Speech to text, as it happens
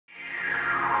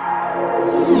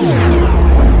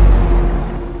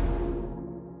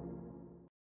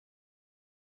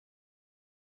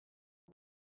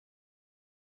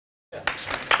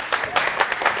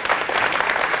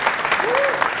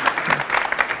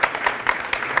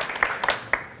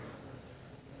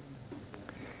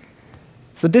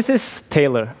So this is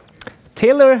Taylor.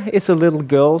 Taylor is a little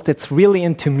girl that's really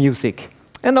into music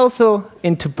and also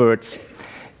into birds.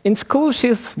 In school,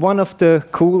 she's one of the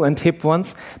cool and hip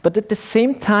ones, but at the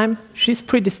same time, she's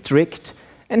pretty strict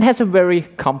and has a very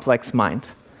complex mind.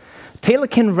 Taylor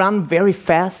can run very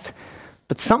fast,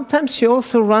 but sometimes she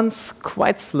also runs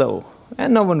quite slow,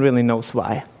 and no one really knows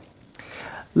why.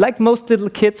 Like most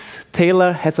little kids,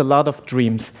 Taylor has a lot of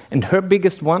dreams, and her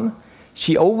biggest one,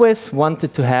 she always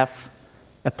wanted to have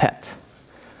a pet.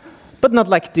 But not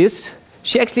like this.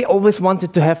 She actually always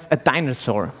wanted to have a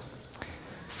dinosaur.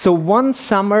 So one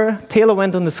summer, Taylor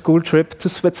went on a school trip to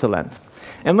Switzerland.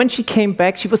 And when she came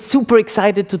back, she was super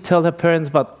excited to tell her parents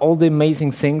about all the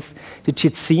amazing things that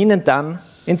she'd seen and done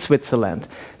in Switzerland.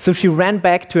 So she ran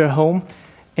back to her home,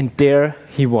 and there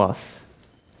he was.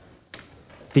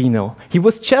 Dino. He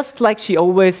was just like she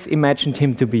always imagined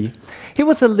him to be. He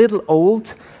was a little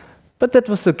old, but that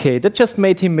was okay. That just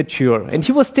made him mature. And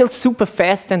he was still super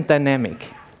fast and dynamic.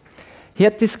 He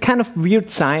had this kind of weird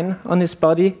sign on his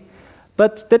body,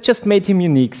 but that just made him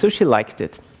unique, so she liked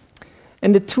it.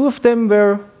 And the two of them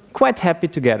were quite happy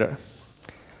together.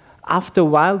 After a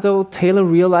while, though, Taylor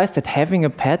realized that having a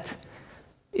pet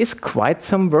is quite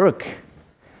some work.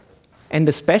 And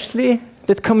especially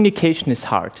that communication is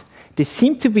hard. They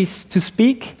seem to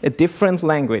speak a different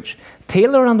language.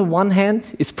 Taylor, on the one hand,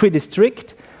 is pretty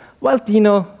strict, while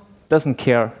Dino doesn't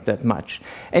care that much.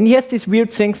 And he has these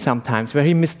weird things sometimes where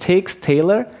he mistakes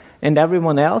Taylor and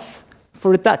everyone else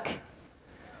for a duck.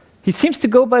 He seems to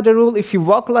go by the rule, if you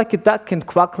walk like a duck and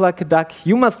quack like a duck,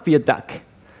 you must be a duck.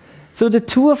 So the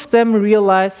two of them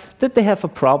realize that they have a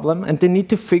problem and they need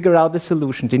to figure out a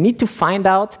solution. They need to find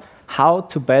out how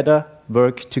to better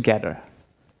work together.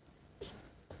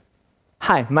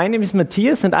 Hi, my name is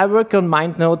Matthias and I work on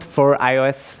MindNode for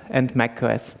iOS and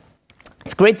macOS.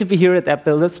 It's great to be here at App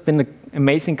Builder. It's been an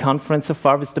amazing conference so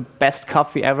far with the best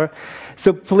coffee ever.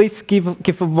 So please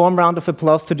give a warm round of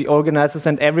applause to the organizers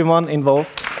and everyone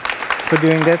involved for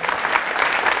doing this.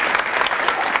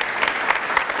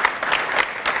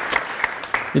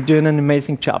 You're doing an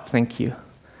amazing job, thank you.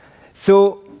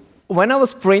 So when I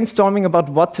was brainstorming about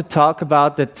what to talk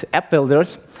about at App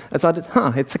Builders, I thought,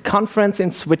 it's a conference in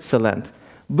Switzerland.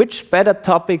 Which better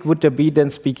topic would there be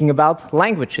than speaking about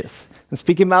languages? And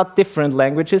speaking about different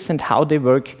languages and how they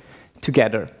work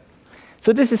together.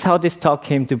 So this is how this talk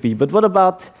came to be. But what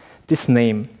about this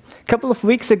name? A couple of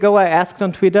weeks ago, I asked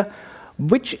on Twitter,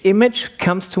 which image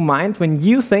comes to mind when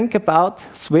you think about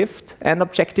Swift and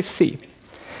Objective-C?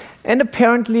 And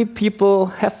apparently, people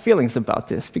have feelings about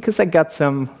this, because I got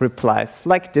some replies,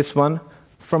 like this one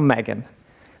from Megan.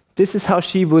 This is how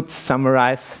she would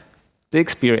summarize the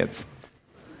experience.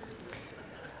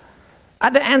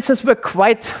 Other answers were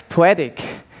quite poetic.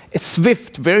 A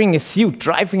Swift wearing a suit,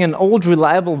 driving an old,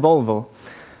 reliable Volvo.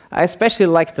 I especially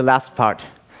like the last part.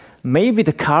 Maybe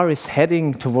the car is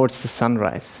heading towards the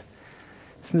sunrise.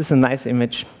 Isn't this a nice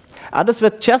image? Others were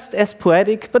just as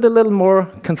poetic, but a little more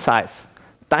concise.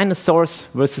 Dinosaurs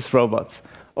versus robots,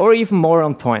 or even more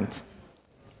on point.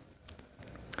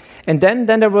 And then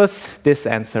there was this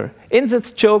answer.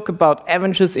 Inset's joke about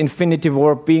Avengers Infinity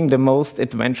War being the most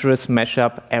adventurous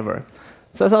mashup ever.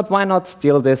 So I thought, why not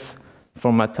steal this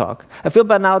for my talk? I feel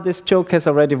by now this joke has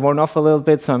already worn off a little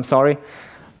bit, so I'm sorry,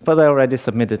 but I already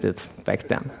submitted it back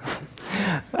then.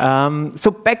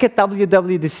 So back at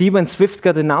WWDC, when Swift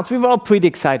got announced, we were all pretty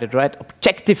excited, right?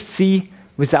 Objective-C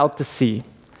without the C.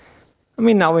 I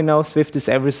mean, now we know Swift is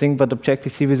everything, but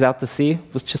Objective-C without the C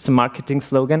was just a marketing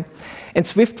slogan. And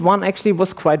Swift 1 actually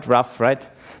was quite rough, right?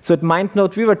 So at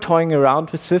MindNode, we were toying around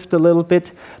with Swift a little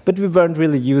bit, but we weren't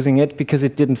really using it because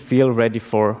it didn't feel ready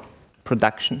for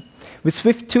production. With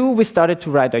Swift 2, we started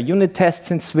to write our unit tests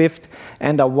in Swift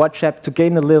and our watch app to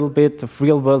gain a little bit of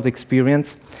real-world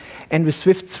experience. And with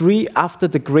Swift 3, after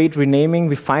the great renaming,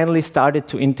 we finally started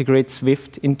to integrate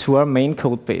Swift into our main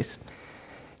code base.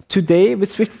 Today, with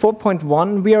Swift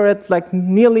 4.1, we are at like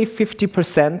nearly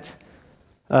 50%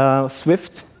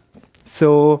 Swift.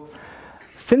 So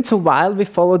since a while, we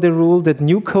follow the rule that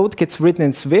new code gets written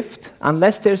in Swift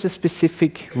unless there's a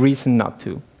specific reason not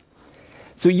to.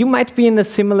 So you might be in a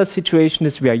similar situation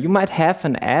as we are. You might have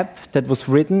an app that was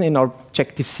written in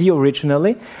Objective-C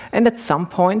originally, and at some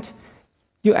point,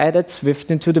 you added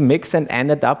Swift into the mix and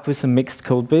ended up with a mixed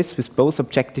code base with both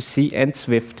Objective-C and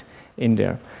Swift in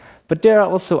there. But there are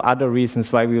also other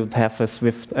reasons why we would have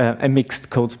a mixed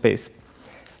code base.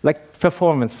 Like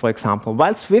performance, for example.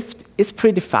 While Swift is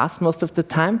pretty fast most of the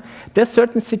time, there are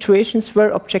certain situations where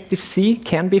Objective-C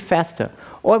can be faster,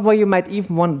 or where you might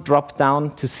even want to drop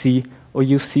down to C or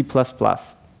use C++.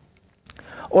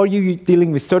 or you're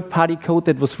dealing with third-party code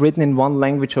that was written in one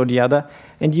language or the other,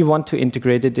 and you want to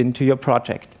integrate it into your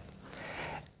project.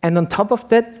 And on top of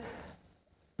that,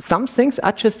 some things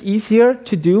are just easier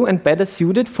to do and better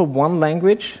suited for one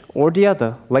language or the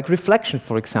other, like reflection,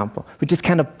 for example, which is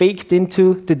kind of baked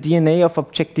into the DNA of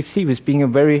Objective-C with being a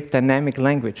very dynamic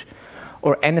language,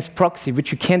 or NSProxy,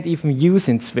 which you can't even use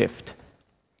in Swift.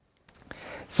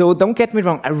 So don't get me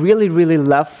wrong, I really, really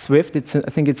love Swift. I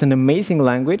think it's an amazing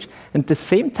language, and at the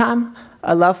same time,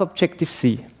 I love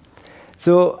Objective-C.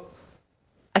 So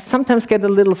I sometimes get a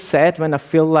little sad when I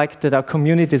feel like that our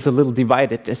community is a little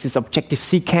divided. There's this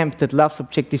Objective-C camp that loves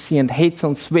Objective-C and hates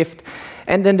on Swift,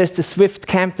 and then there's the Swift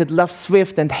camp that loves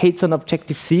Swift and hates on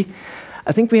Objective-C.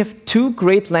 I think we have two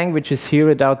great languages here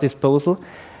at our disposal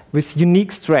with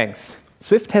unique strengths.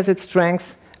 Swift has its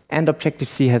strengths, and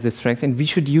Objective-C has its strengths, and we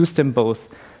should use them both.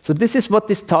 So this is what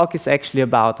this talk is actually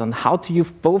about, on how to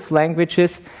use both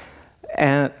languages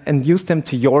and use them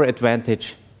to your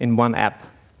advantage in one app.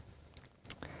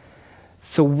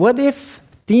 So what if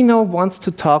Dino wants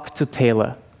to talk to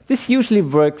Taylor? This usually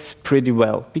works pretty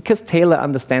well, because Taylor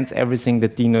understands everything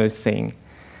that Dino is saying.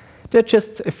 There are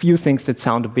just a few things that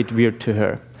sound a bit weird to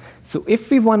her. So if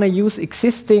we want to use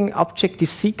existing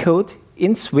Objective-C code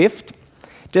in Swift,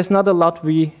 there's not a lot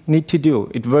we need to do.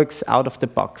 It works out of the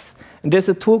box. And there's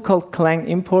a tool called Clang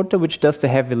Importer, which does the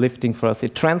heavy lifting for us.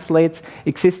 It translates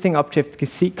existing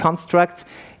Objective-C constructs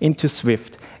into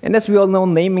Swift. And as we all know,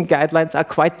 naming guidelines are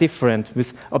quite different,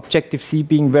 with Objective-C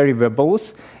being very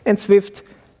verbose, and Swift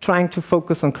trying to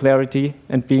focus on clarity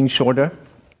and being shorter.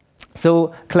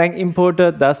 So Clang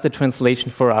Importer does the translation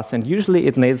for us, and usually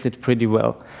it nails it pretty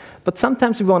well. But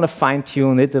sometimes we want to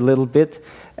fine-tune it a little bit,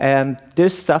 and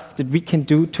there's stuff that we can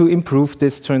do to improve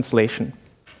this translation.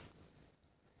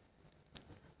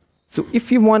 So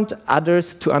if you want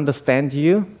others to understand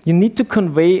you, you need to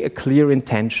convey a clear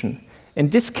intention. And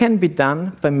this can be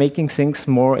done by making things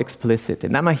more explicit.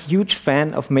 And I'm a huge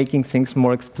fan of making things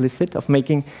more explicit, of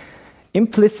making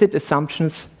implicit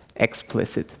assumptions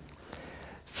explicit.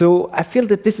 So I feel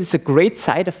that this is a great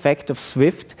side effect of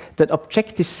Swift, that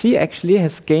Objective-C actually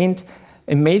has gained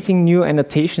amazing new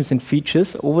annotations and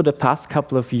features over the past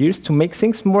couple of years to make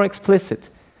things more explicit,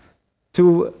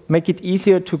 to make it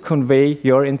easier to convey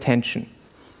your intention.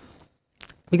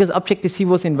 Because Objective-C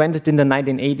was invented in the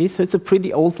 1980s, so it's a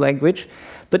pretty old language,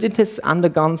 but it has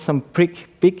undergone some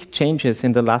big changes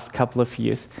in the last couple of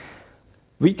years.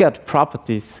 We got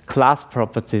properties, class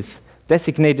properties,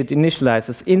 designated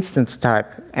initializers, instance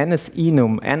type,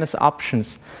 NS-enum,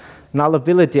 NS-options,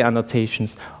 nullability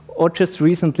annotations, or just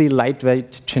recently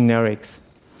lightweight generics.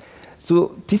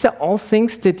 So these are all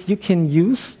things that you can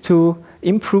use to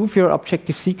improve your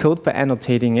Objective-C code by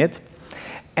annotating it.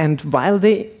 And while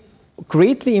they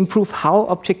greatly improve how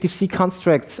Objective-C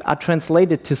constructs are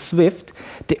translated to Swift,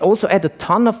 they also add a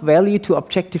ton of value to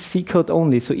Objective-C code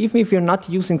only. So even if you're not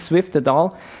using Swift at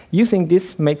all, using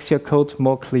this makes your code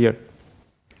more clear.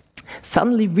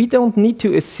 Suddenly, we don't need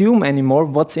to assume anymore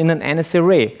what's in an NS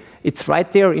array. It's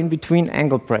right there in between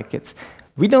angle brackets.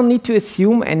 We don't need to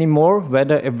assume anymore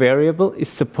whether a variable is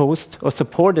supposed or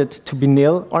supported to be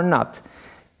nil or not.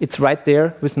 It's right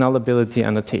there with nullability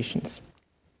annotations.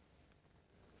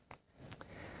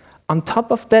 On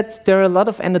top of that, there are a lot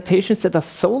of annotations that are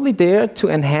solely there to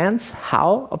enhance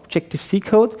how Objective-C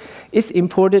code is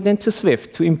imported into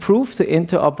Swift, to improve the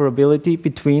interoperability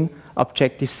between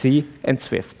Objective-C and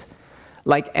Swift.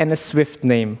 Like NS-Swift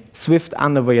name, Swift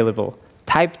unavailable,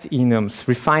 typed enums,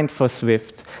 refined for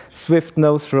Swift, Swift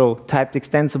no throw, typed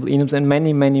extensible enums, and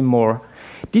many, many more.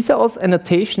 These are also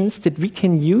annotations that we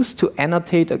can use to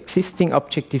annotate existing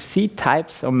Objective-C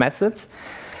types or methods,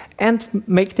 and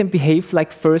make them behave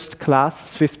like first-class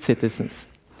Swift citizens.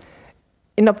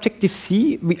 In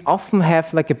Objective-C, we often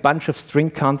have like a bunch of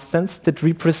string constants that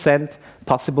represent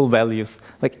possible values,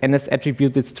 like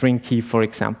NS-attributed string key, for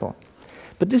example.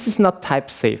 But this is not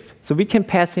type-safe, so we can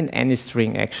pass in any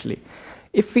string, actually.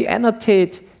 If we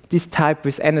annotate this type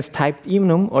with NS-typed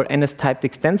enum or NS-typed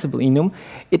extensible enum,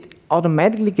 it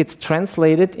automatically gets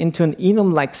translated into an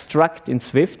enum-like struct in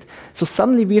Swift. So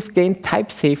suddenly we've gained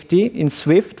type safety in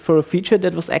Swift for a feature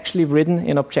that was actually written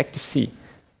in Objective-C,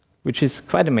 which is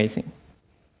quite amazing.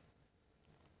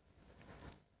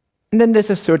 And then there's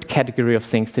a third category of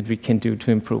things that we can do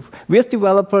to improve. We as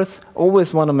developers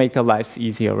always want to make our lives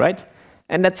easier, right?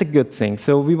 And that's a good thing.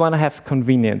 So we want to have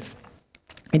convenience.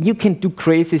 And you can do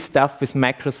crazy stuff with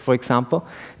macros, for example,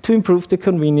 to improve the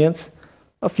convenience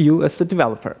of you as a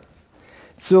developer.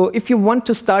 So if you want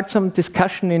to start some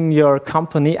discussion in your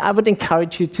company, I would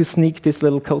encourage you to sneak this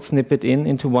little code snippet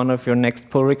into one of your next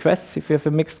pull requests if you have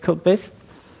a mixed code base.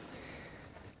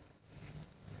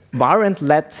 var and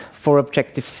let for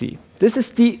Objective-C. This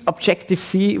is the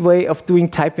Objective-C way of doing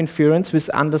type inference with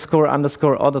underscore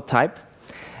underscore auto type.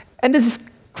 And this is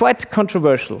quite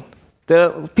controversial. There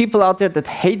are people out there that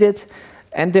hate it,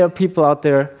 and there are people out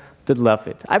there that love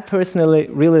it. I personally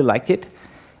really like it,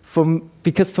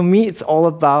 because for me it's all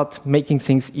about making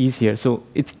things easier. So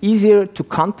it's easier to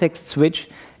context switch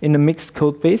in a mixed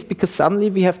code base, because suddenly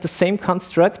we have the same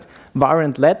construct, var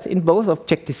and let, in both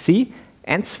Objective-C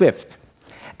and Swift.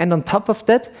 And on top of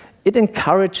that, it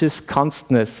encourages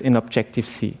constness in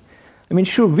Objective-C. I mean,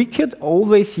 sure, we could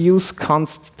always use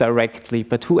const directly,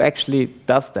 but who actually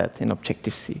does that in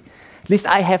Objective-C? At least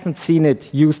I haven't seen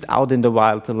it used out in the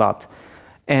wild a lot.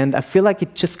 And I feel like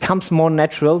it just comes more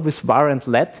natural with var and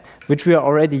let, which we are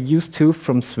already used to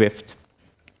from Swift.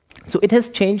 So it has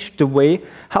changed the way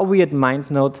how we at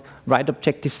MindNode write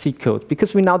Objective-C code,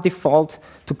 because we now default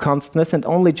to constness and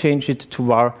only change it to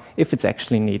var if it's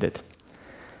actually needed.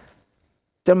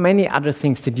 There are many other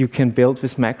things that you can build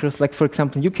with macros. Like, for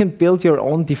example, you can build your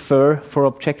own defer for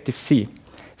Objective-C.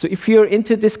 So if you're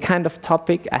into this kind of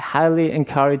topic, I highly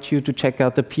encourage you to check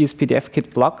out the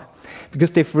PSPDFKit blog,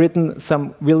 because they've written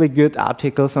some really good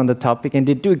articles on the topic, and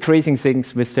they do crazy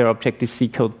things with their Objective-C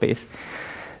code base.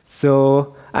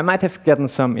 So I might have gotten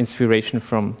some inspiration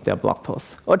from their blog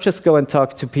posts. Or just go and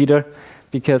talk to Peter,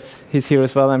 because he's here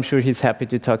as well. I'm sure he's happy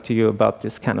to talk to you about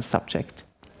this kind of subject.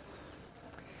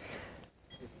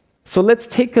 So let's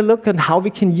take a look at how we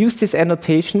can use these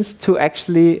annotations to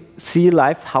actually see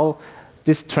live how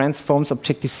this transforms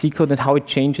Objective-C code and how it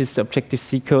changes the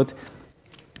Objective-C code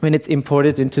when it's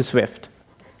imported into Swift.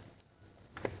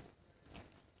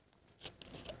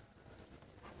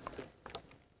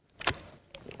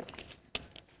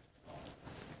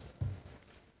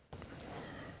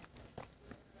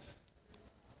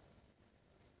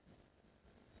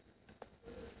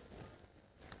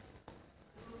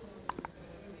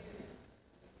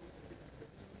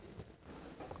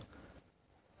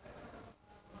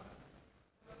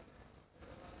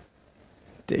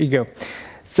 There you go.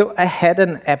 So I had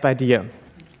an app idea.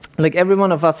 Like, every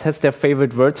one of us has their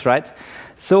favorite words, right?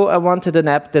 So I wanted an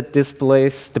app that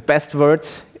displays the best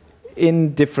words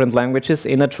in different languages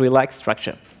in a tree-like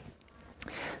structure.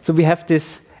 So we have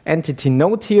this entity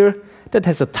node here that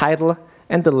has a title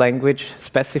and the language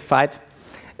specified.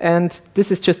 And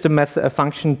this is just a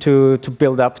function to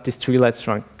build up this tree-like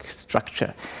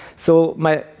structure. So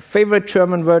my favorite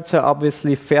German words are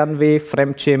obviously Fernweh,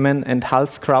 Fremdschämen, and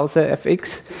Halskrause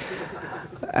FX.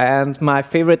 And my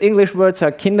favorite English words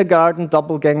are kindergarten,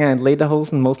 doppelganger, and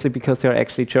lederhosen, mostly because they're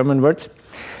actually German words.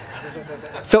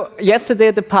 So yesterday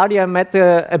at the party, I met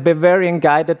a Bavarian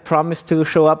guy that promised to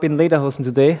show up in lederhosen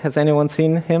today. Has anyone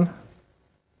seen him?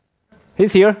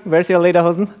 He's here. Where's your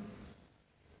lederhosen?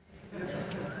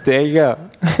 There you go.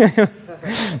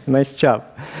 Nice job.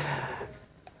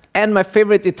 And my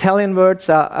favorite Italian words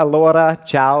are allora,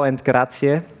 ciao, and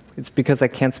grazie. It's because I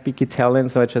can't speak Italian,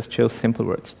 so I just chose simple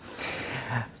words.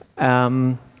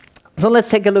 So let's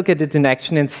take a look at it in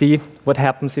action and see what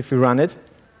happens if we run it.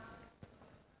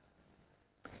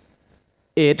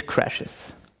 It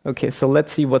crashes. OK, so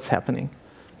let's see what's happening.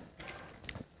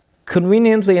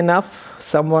 Conveniently enough,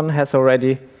 someone has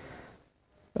already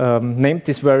named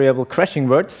this variable crashing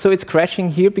word. So it's crashing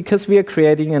here because we are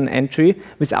creating an entry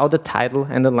without a title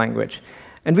and a language.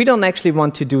 And we don't actually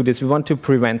want to do this. We want to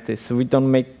prevent this. So we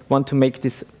don't want to make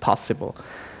this possible.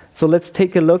 So let's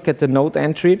take a look at the node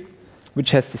entry,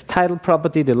 which has this title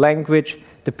property, the language,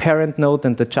 the parent node,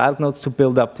 and the child nodes to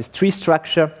build up this tree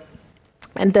structure.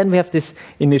 And then we have this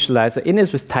initializer,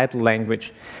 init with title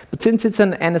language. But since it's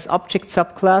an NSObject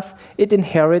subclass, it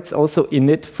inherits also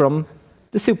init from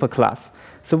the superclass.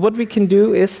 So what we can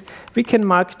do is we can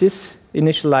mark this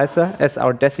initializer as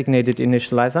our designated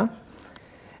initializer.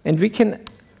 And we can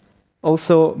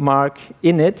also mark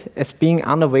init as being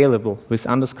unavailable with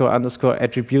underscore underscore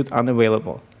attribute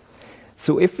unavailable.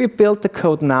 So if we build the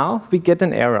code now, we get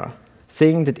an error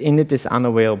saying that init is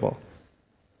unavailable,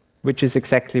 which is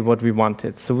exactly what we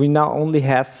wanted. So we now only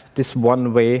have this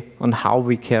one way on how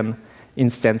we can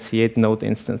instantiate node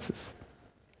instances.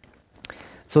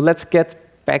 So let's get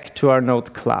back to our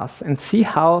node class and see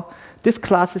how this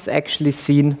class is actually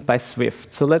seen by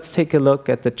Swift. So let's take a look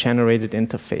at the generated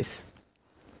interface.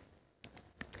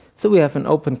 So we have an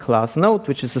open class node,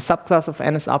 which is a subclass of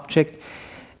NSObject.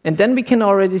 And then we can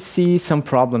already see some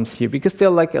problems here, because there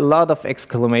are like a lot of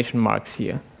exclamation marks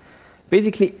here.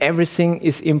 Basically, everything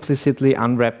is implicitly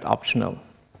unwrapped optional,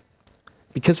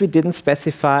 because we didn't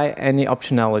specify any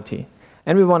optionality.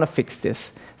 And we want to fix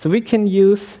this. So we can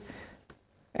use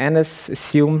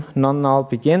NSAssume non-null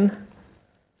begin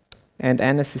and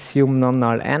NSAssume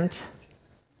non-null end.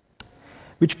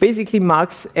 which basically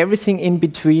marks everything in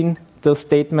between those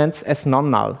statements as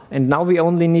non-null. And now we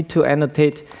only need to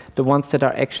annotate the ones that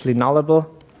are actually nullable,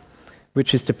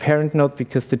 which is the parent node,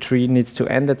 because the tree needs to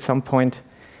end at some point,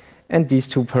 and these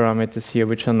two parameters here,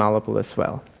 which are nullable as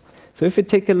well. So if we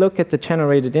take a look at the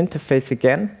generated interface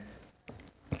again,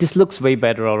 this looks way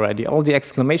better already. All the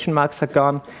exclamation marks are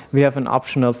gone. We have an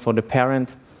optional for the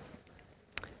parent.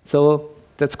 So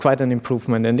that's quite an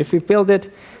improvement. And if we build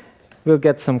it, we'll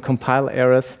get some compile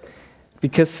errors,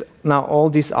 because now all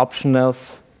these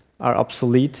optionals are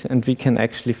obsolete, and we can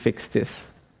actually fix this.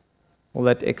 We'll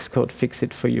let Xcode fix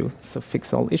it for you. So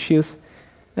fix all issues.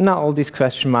 And now all these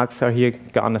question marks are here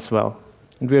gone as well.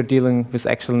 And we're dealing with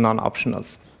actual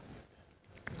non-optionals.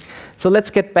 So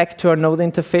let's get back to our node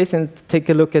interface and take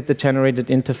a look at the generated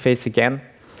interface again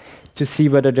to see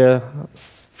whether there are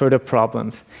further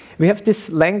problems. We have this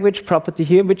language property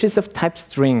here, which is of type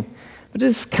string. But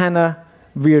this is kind of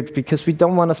weird, because we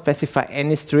don't want to specify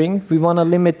any string. We want to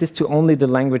limit this to only the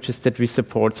languages that we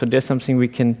support. So there's something we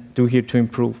can do here to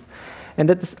improve. And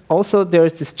that is also, there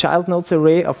is this child nodes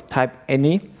array of type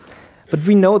any. But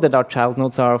we know that our child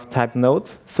nodes are of type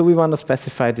node, so we want to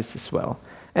specify this as well.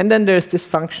 And then there's this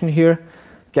function here,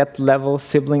 get level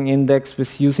sibling index,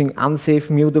 with using unsafe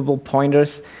mutable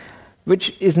pointers,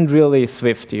 which isn't really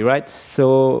Swifty, right?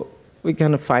 So we're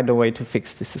going to find a way to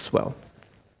fix this as well.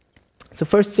 So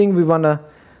first thing, we want to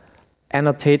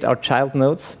annotate our child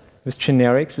nodes with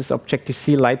generics, with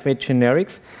Objective-C lightweight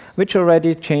generics, which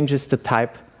already changes the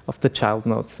type of the child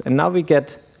nodes. And now we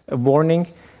get a warning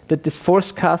that this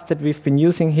force cast that we've been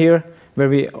using here, where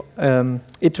we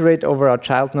iterate over our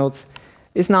child nodes,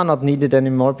 is now not needed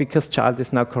anymore, because child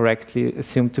is now correctly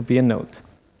assumed to be a node.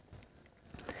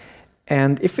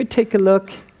 And if we take a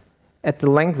look at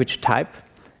the language type,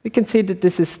 we can see that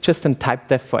this is just a type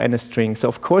def for any string. So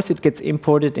of course it gets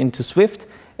imported into Swift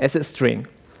as a string.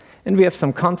 And we have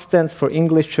some constants for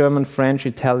English, German, French,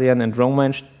 Italian, and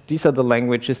Romansh. These are the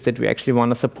languages that we actually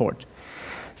want to support.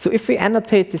 So if we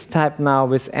annotate this type now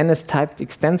with ns-typed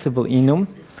extensible enum,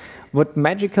 what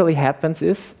magically happens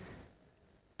is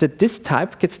that this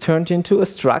type gets turned into a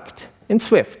struct in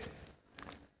Swift.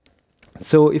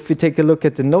 So if we take a look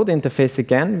at the node interface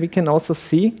again, we can also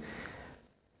see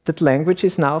that language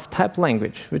is now of type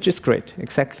language, which is great,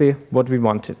 exactly what we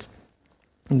wanted.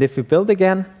 And if we build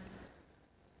again,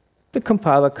 the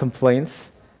compiler complains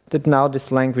that now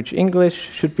this language English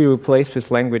should be replaced with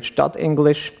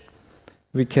language.english.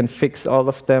 We can fix all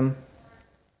of them.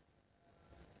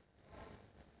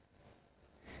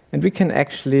 And we can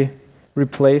actually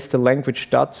replace the language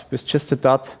dot with just a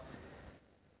dot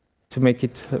to make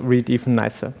it read even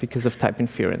nicer because of type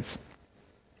inference.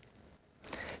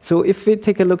 So if we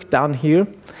take a look down here,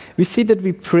 we see that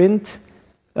we print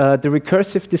the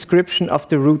recursive description of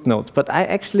the root node. But I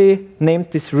actually named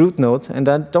this root node, and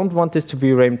I don't want this to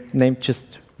be named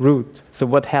just root. So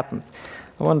what happens?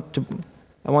 I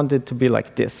want it to be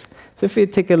like this. So if we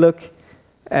take a look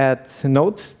at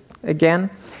node again,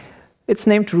 it's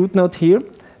named root node here,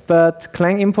 but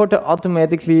Clang importer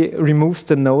automatically removes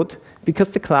the node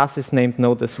because the class is named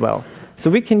node as well. So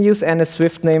we can use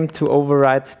ns-swift-name to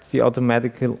override the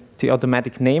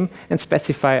automatic name and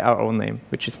specify our own name,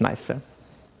 which is nicer.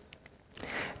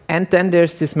 And then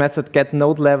there's this method get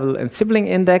node level and sibling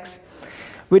index,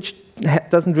 which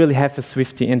doesn't really have a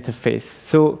Swifty interface.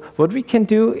 So what we can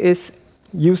do is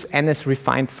use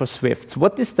ns-refined for Swift. So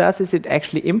what this does is it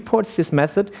actually imports this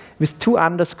method with 2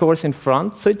 underscores in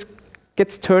front, so it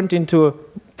gets turned into a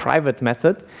private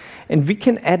method, and we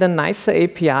can add a nicer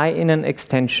API in an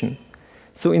extension.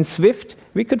 So in Swift,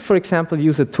 we could, for example,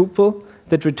 use a tuple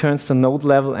that returns the node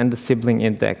level and the sibling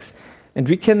index. And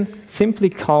we can simply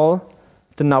call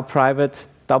the now private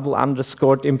double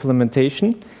underscored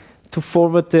implementation to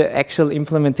forward the actual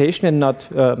implementation and not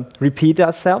repeat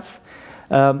ourselves,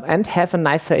 and have a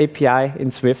nicer API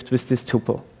in Swift with this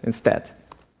tuple instead.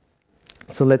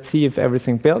 So let's see if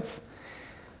everything builds.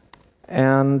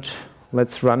 And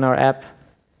let's run our app.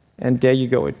 And there you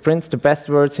go. It prints the best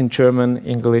words in German,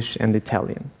 English, and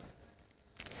Italian.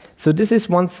 So this is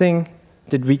one thing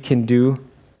that we can do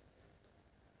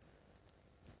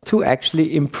to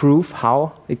actually improve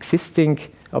how existing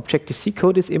Objective-C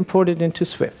code is imported into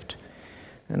Swift.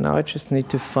 And now I just need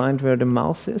to find where the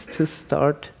mouse is to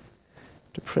start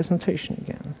the presentation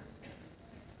again.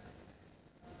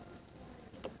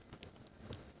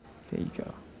 There you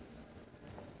go.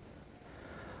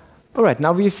 All right,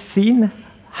 now we've seen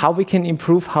how we can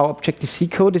improve how Objective-C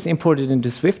code is imported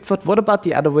into Swift, but what about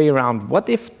the other way around? What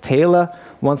if Taylor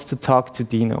wants to talk to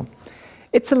Dino?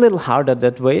 It's a little harder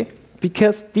that way,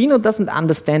 because Dino doesn't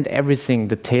understand everything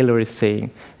the Taylor is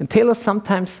saying. And Taylor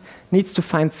sometimes needs to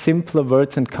find simpler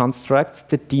words and constructs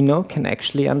that Dino can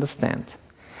actually understand.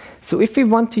 So if we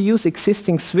want to use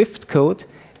existing Swift code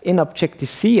in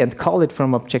Objective-C and call it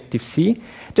from Objective-C,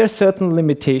 there are certain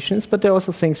limitations, but there are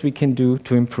also things we can do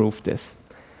to improve this.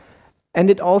 And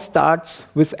it all starts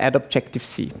with add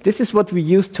Objective-C. This is what we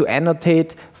use to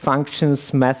annotate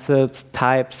functions, methods,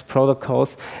 types,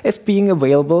 protocols as being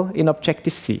available in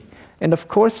Objective-C. And of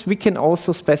course, we can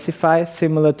also specify,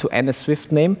 similar to any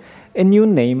Swift name, a new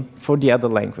name for the other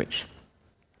language.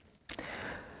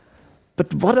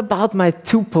 But what about my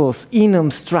tuples,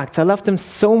 enums, structs? I love them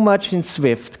so much in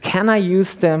Swift. Can I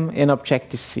use them in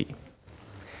Objective-C?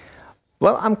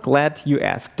 Well, I'm glad you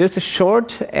asked. There's a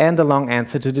short and a long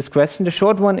answer to this question. The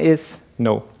short one is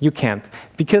no, you can't.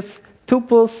 Because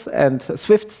tuples and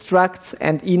Swift structs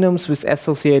and enums with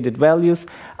associated values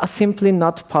are simply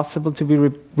not possible to be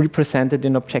represented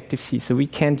in Objective-C, so we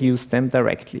can't use them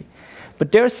directly.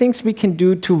 But there are things we can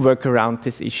do to work around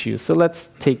this issue, so let's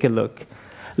take a look.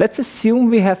 Let's assume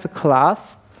we have a class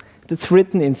that's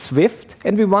written in Swift,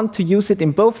 and we want to use it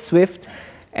in both Swift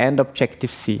and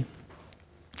Objective-C.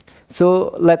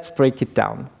 So let's break it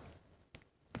down.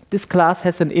 This class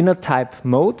has an inner type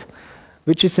mode,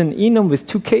 which is an enum with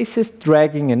two cases,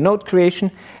 dragging and node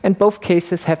creation, and both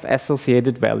cases have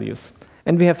associated values.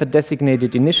 And we have a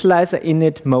designated initializer,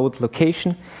 init mode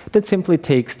location, that simply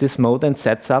takes this mode and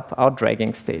sets up our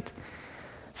dragging state.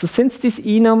 So since this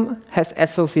enum has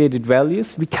associated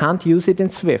values, we can't use it in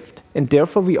Swift, and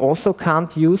therefore we also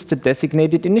can't use the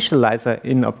designated initializer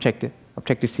in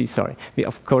Objective-C, sorry.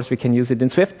 Of course, we can use it in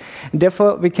Swift, and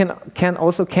therefore we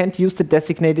can't use the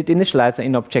designated initializer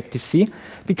in Objective-C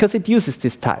because it uses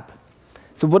this type.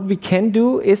 So what we can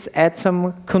do is add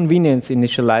some convenience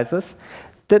initializers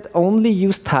that only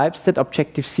use types that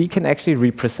Objective-C can actually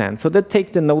represent. So that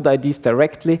take the node IDs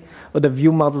directly or the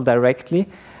view model directly,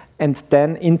 and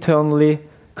then internally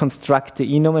construct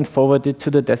the enum and forward it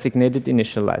to the designated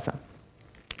initializer.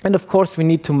 And of course, we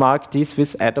need to mark these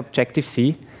with add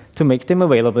Objective-C to make them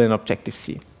available in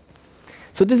Objective-C.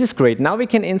 So this is great. Now we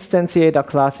can instantiate our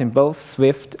class in both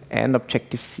Swift and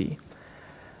Objective-C.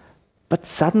 But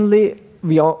suddenly,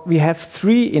 we have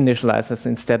 3 initializers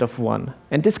instead of 1.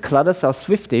 And this clutters our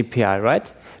Swift API,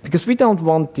 right? Because we don't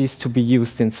want these to be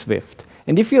used in Swift.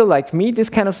 And if you're like me, this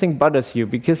kind of thing bothers you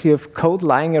because you have code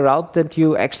lying around that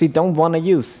you actually don't want to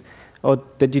use or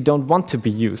that you don't want to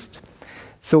be used.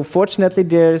 So fortunately,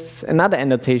 there's another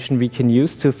annotation we can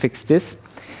use to fix this,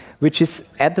 which is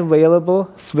add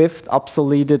available Swift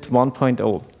obsoleted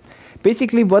 1.0.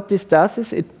 Basically, what this does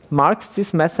is it marks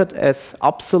this method as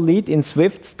obsolete in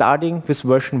Swift starting with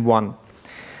version 1.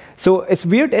 So as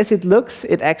weird as it looks,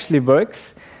 it actually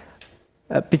works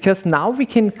because now we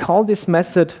can call this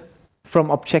method from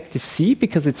Objective-C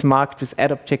because it's marked with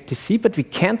add Objective-C, but we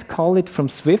can't call it from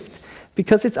Swift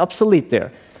because it's obsolete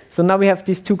there. So now we have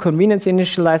these 2 convenience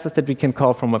initializers that we can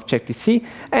call from Objective-C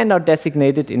and our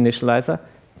designated initializer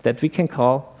that we can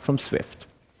call from Swift.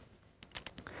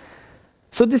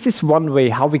 So this is one way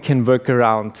how we can work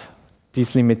around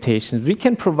these limitations. We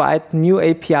can provide new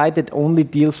API that only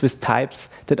deals with types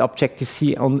that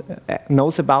Objective-C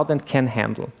knows about and can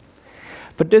handle.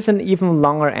 But there's an even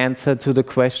longer answer to the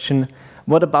question,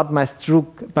 what about my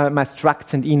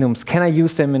structs and enums? Can I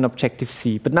use them in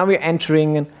Objective-C? But now we're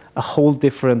entering a whole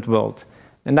different world,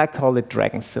 and I call it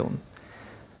dragon zone.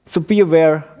 So be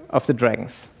aware of the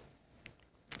dragons.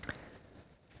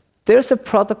 There's a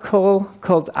protocol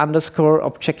called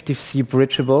 _Objective-C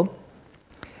bridgeable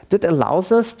that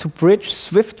allows us to bridge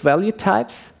Swift value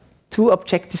types to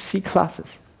Objective-C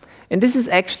classes. And this is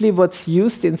actually what's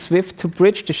used in Swift to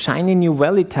bridge the shiny new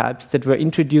value types that were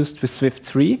introduced with Swift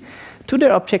 3 to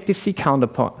their Objective-C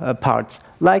counterparts,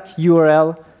 like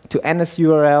URL to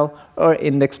NSURL or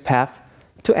index path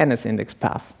to NSIndex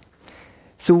path.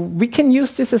 So we can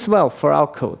use this as well for our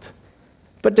code.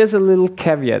 But there's a little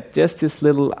caveat, just this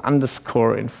little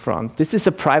underscore in front. This is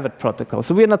a private protocol,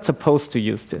 so we're not supposed to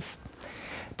use this.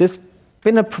 There's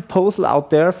been a proposal out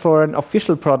there for an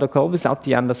official protocol without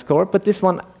the underscore, but this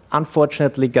one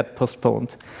unfortunately got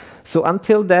postponed. So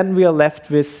until then, we are left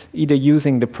with either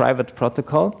using the private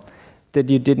protocol that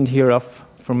you didn't hear of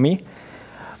from me,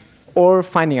 or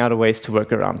finding other ways to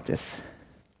work around this.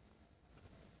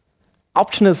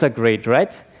 Optionals are great,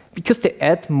 right? Because they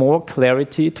add more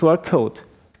clarity to our code.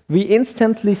 We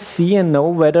instantly see and know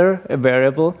whether a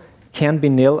variable can be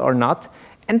nil or not,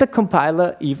 and the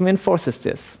compiler even enforces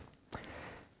this.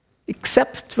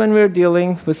 Except when we're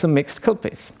dealing with a mixed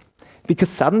codebase. Because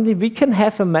suddenly we can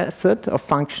have a method or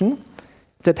function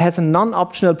that has a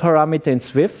non-optional parameter in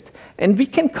Swift, and we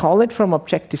can call it from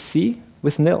Objective-C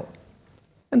with nil.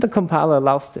 And the compiler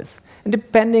allows this. And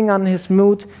depending on his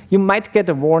mood, you might get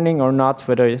a warning or not,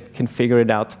 whether you can figure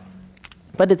it out.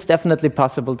 But it's definitely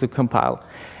possible to compile.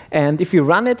 And if you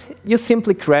run it, you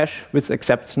simply crash with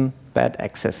exception bad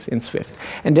access in Swift.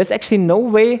 And there's actually no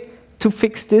way to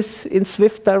fix this in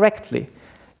Swift directly,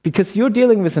 because you're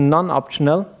dealing with a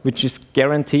non-optional, which is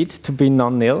guaranteed to be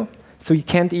non-nil, so you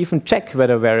can't even check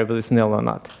whether a variable is nil or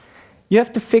not. You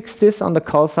have to fix this on the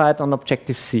call side on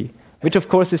Objective-C, which of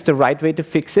course is the right way to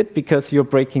fix it, because you're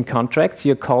breaking contracts,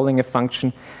 you're calling a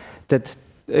function that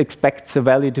expects a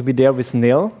value to be there with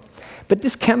nil. But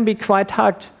this can be quite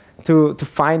hard to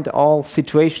find all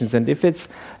situations, and if it's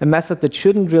a method that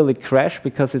shouldn't really crash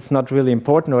because it's not really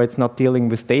important or it's not dealing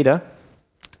with data,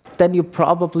 then you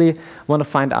probably want to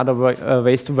find other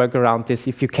ways to work around this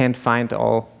if you can't find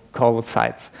all call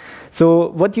sites. So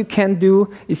what you can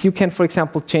do is you can, for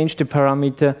example, change the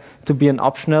parameter to be an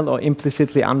optional or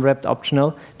implicitly unwrapped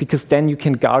optional, because then you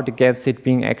can guard against it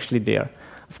being actually there.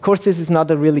 Of course, this is not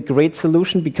a really great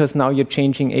solution, because now you're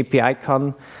changing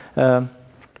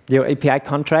your API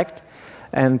contract,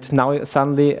 and now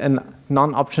suddenly a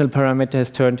non-optional parameter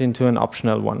has turned into an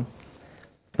optional one.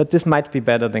 But this might be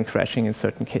better than crashing in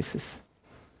certain cases.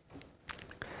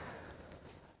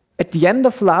 At the end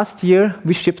of last year,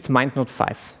 we shipped MindNode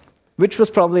 5, which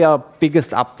was probably our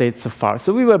biggest update so far.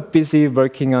 So we were busy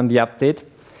working on the update.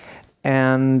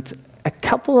 And a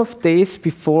couple of days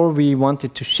before we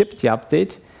wanted to ship the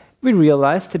update, we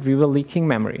realized that we were leaking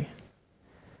memory.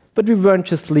 But we weren't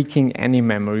just leaking any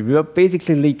memory. We were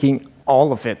basically leaking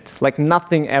all of it. Like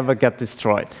nothing ever got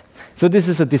destroyed. So this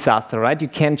is a disaster, right? You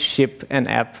can't ship an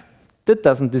app that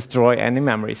doesn't destroy any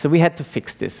memory. So we had to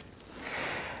fix this.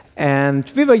 And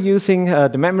we were using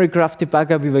the memory graph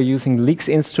debugger. We were using leaks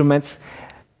instruments.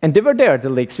 And they were there, the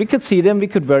leaks. We could see them, we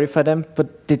could verify them,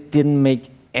 but they didn't make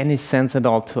any sense at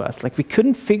all to us. Like we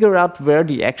couldn't figure out where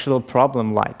the actual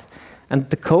problem lied. And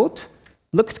the code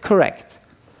looked correct.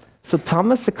 So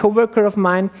Thomas, a coworker of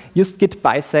mine, used git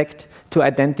bisect to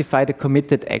identify the commit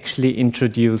that actually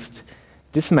introduced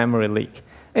this memory leak.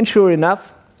 And sure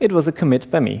enough, it was a commit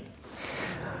by me.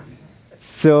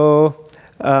 So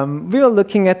we were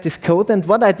looking at this code, and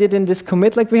what I did in this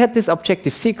commit, like we had this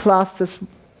Objective-C class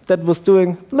that was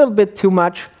doing a little bit too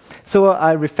much. So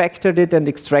I refactored it and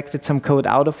extracted some code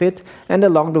out of it, and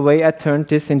along the way I turned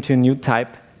this into a new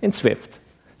type in Swift.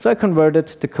 So I converted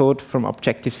the code from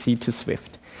Objective-C to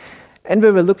Swift. And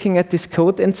we were looking at this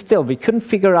code, and still we couldn't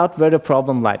figure out where the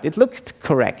problem lied. It looked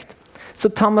correct. So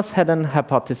Thomas had an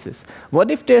hypothesis. What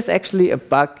if there's actually a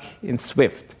bug in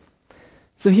Swift?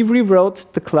 So he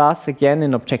rewrote the class again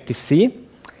in Objective-C,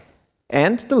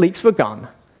 and the leaks were gone.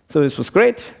 So this was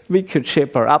great. We could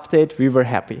ship our update. We were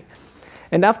happy.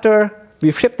 And after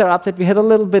we shipped our update, we had a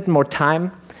little bit more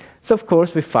time. So of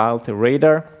course, we filed the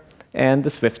radar and the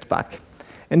Swift bug.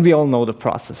 And we all know the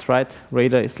process, right?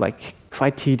 Radar is like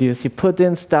quite tedious. You put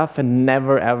in stuff and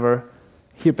never, ever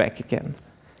hear back again.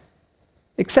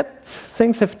 Except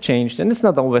things have changed, and it's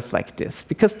not always like this,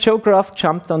 because Joe Groff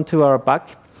jumped onto our bug,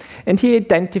 and he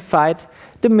identified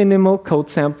the minimal code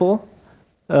sample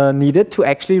needed to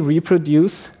actually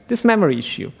reproduce this memory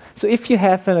issue. So if you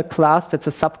have a class that's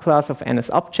a subclass of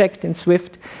NSObject in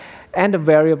Swift, and a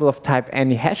variable of type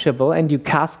anyhashable, and you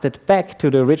cast it back to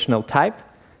the original type,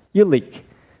 you leak.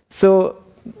 So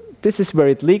this is where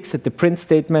it leaks at the print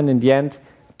statement in the end,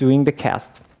 doing the cast.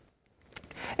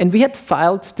 And we had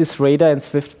filed this radar and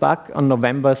Swift bug on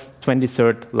November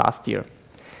 23rd last year.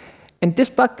 And this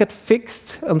bug got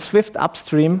fixed on Swift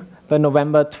upstream by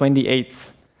November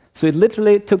 28th. So it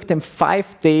literally took them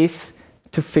 5 days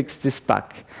to fix this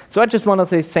bug. So I just want to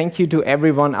say thank you to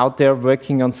everyone out there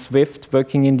working on Swift,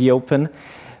 working in the open,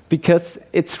 because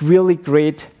it's really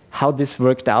great how this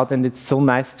worked out, and it's so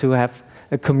nice to have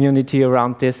a community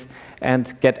around this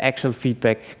and get actual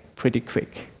feedback pretty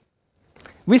quick.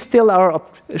 We still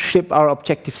ship our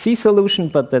Objective-C solution,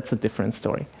 but that's a different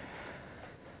story.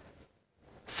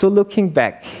 So looking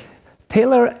back,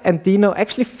 Taylor and Dino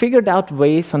actually figured out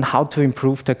ways on how to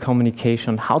improve their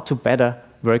communication, how to better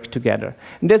work together.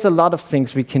 And there's a lot of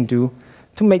things we can do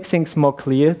to make things more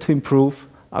clear, to improve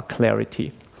our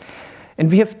clarity. And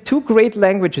we have 2 great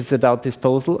languages at our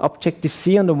disposal,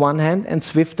 Objective-C on the one hand and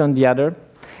Swift on the other.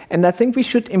 And I think we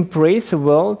should embrace a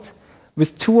world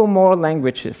with 2 or more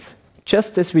languages,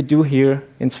 just as we do here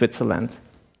in Switzerland.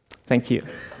 Thank you.